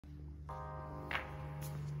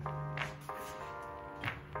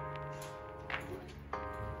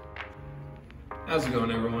How's it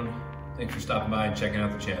going, everyone? Thanks for stopping by and checking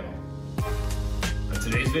out the channel. On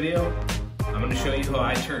today's video, I'm going to show you how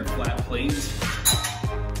I turn flat plates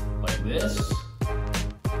like this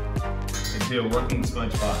into a working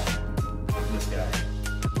smudge pot. This guy.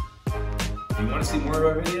 If you want to see more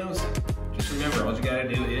of our videos, just remember, all you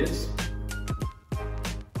gotta do is...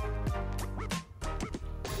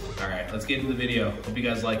 Alright, let's get into the video. Hope you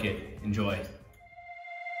guys like it. Enjoy.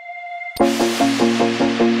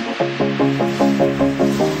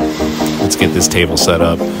 Let's get this table set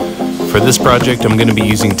up. For this project, I'm going to be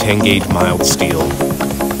using 10 gauge mild steel.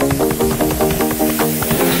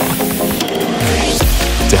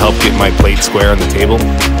 To help get my plate square on the table,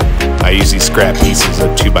 I use these scrap pieces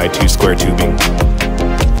of 2x2 square tubing.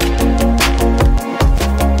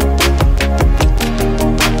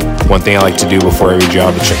 One thing I like to do before every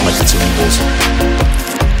job is check my consumables.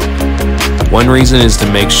 One reason is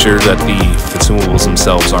to make sure that the consumables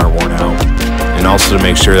themselves aren't worn out, and also to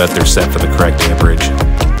make sure that they're set for the correct amperage.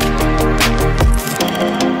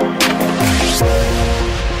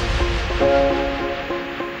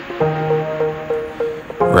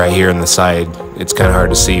 Right here on the side, it's kind of hard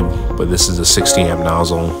to see, but this is a 60 amp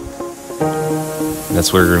nozzle. And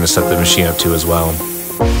that's where we're going to set the machine up to as well.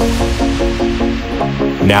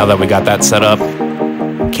 Now that we got that set up,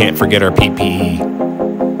 can't forget our PPE.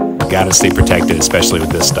 Gotta stay protected, especially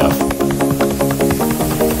with this stuff.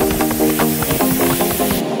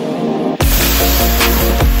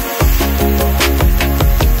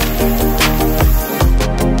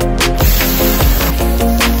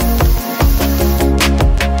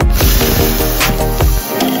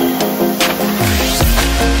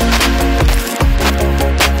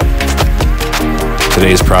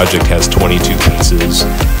 Today's project has 22 pieces.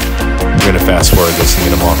 I'm going to fast forward this and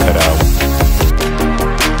get them all cut out.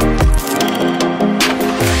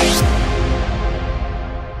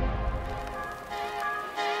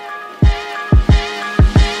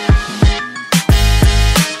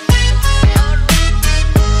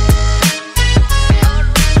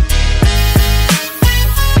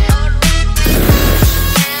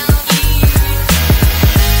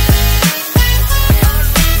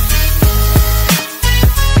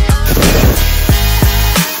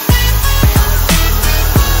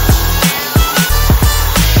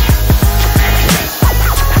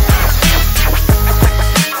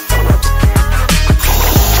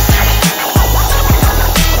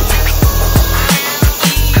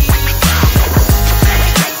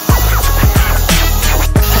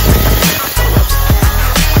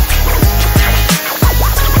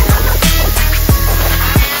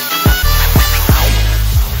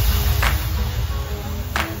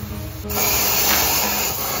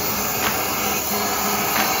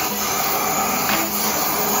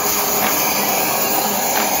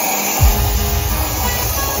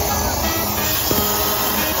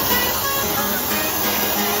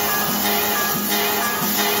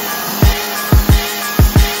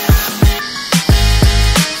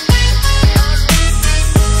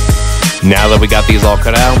 Now that we got these all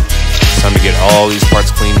cut out, it's time to get all these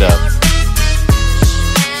parts cleaned up.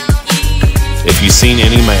 If you've seen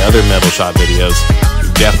any of my other metal shop videos,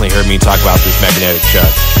 you've definitely heard me talk about this magnetic chuck.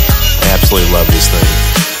 I absolutely love this thing.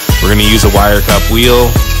 We're going to use a wire cup wheel,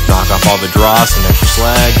 knock off all the dross and extra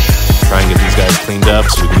slag, try and get these guys cleaned up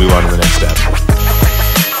so we can move on to the next step.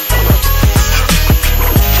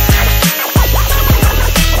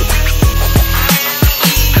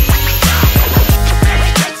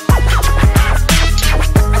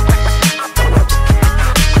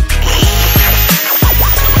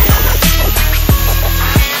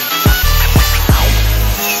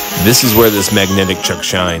 This is where this magnetic chuck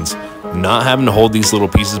shines. Not having to hold these little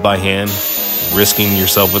pieces by hand, risking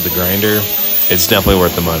yourself with the grinder, it's definitely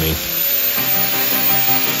worth the money.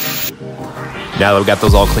 Now that we got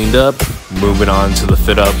those all cleaned up, moving on to the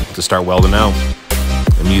fit up to start welding out.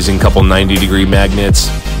 I'm using a couple 90-degree magnets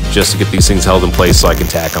just to get these things held in place so I can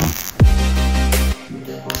tack them.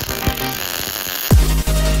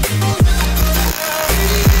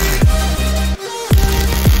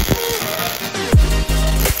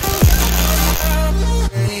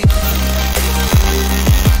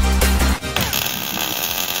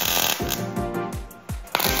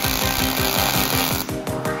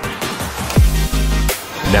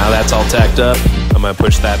 Now that's all tacked up, I'm going to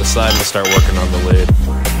push that aside and start working on the lid.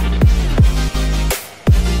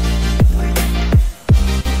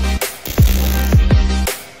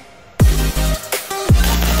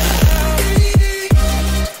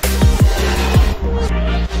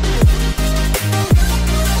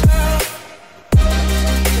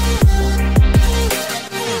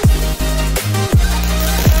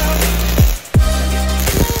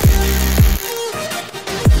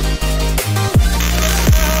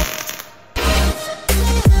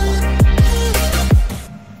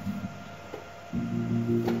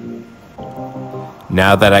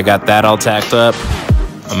 Now that I got that all tacked up,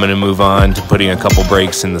 I'm going to move on to putting a couple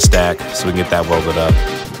brakes in the stack so we can get that welded up.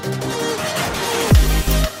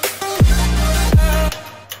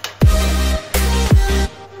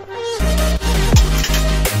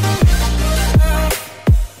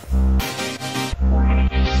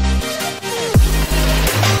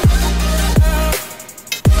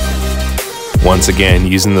 Once again,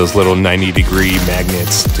 using those little 90-degree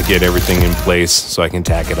magnets to get everything in place so I can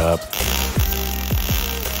tack it up.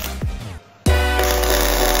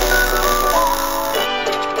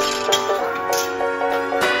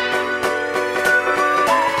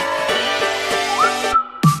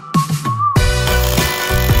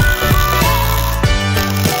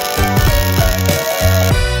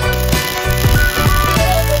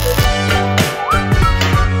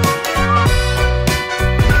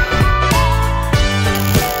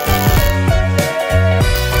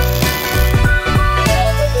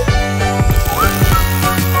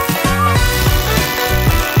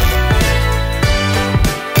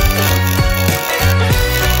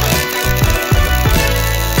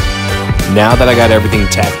 Now that I got everything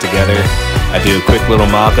tacked together, I do a quick little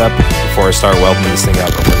mock-up before I start welding this thing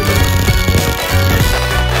out completely.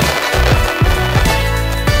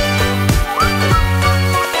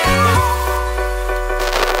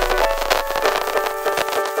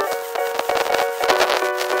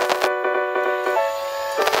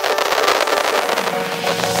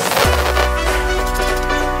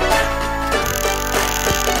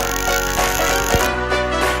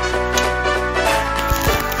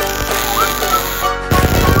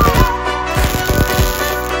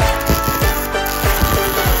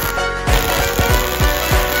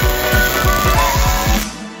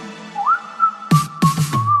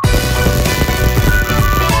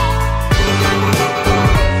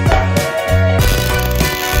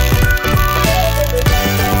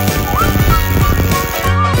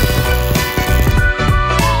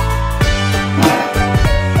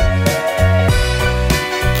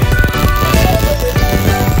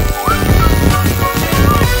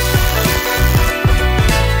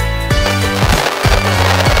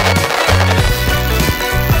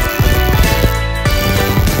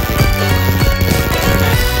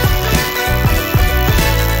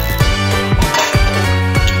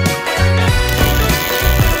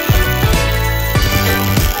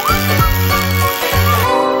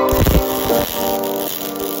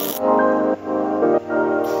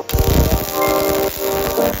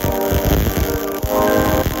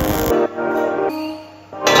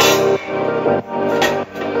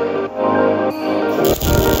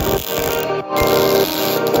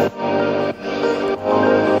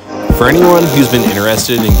 For anyone who's been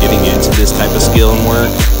interested in getting into this type of skill and work,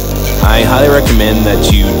 I highly recommend that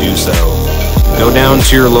you do so. Go down to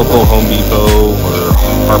your local Home Depot or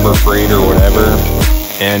Harbor Freight or whatever,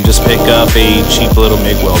 and just pick up a cheap little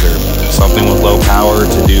MIG welder, something with low power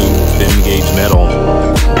to do thin gauge metal,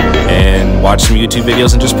 and watch some YouTube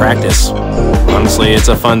videos and just practice. Honestly, it's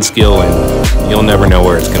a fun skill and you'll never know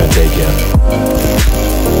where it's going to take you.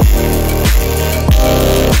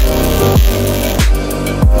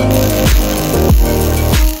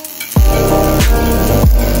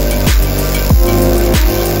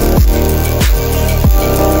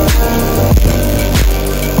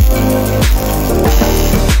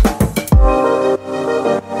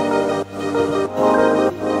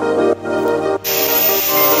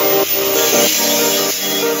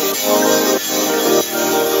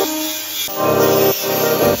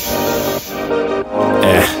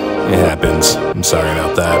 It happens. I'm sorry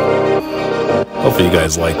about that. Hopefully you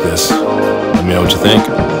guys like this. Let me know what you think.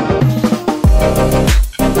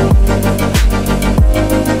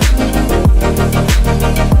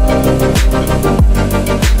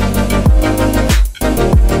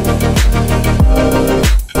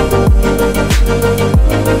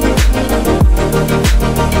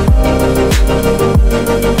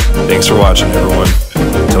 Thanks for watching, everyone.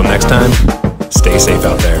 Until next time, stay safe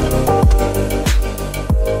out there.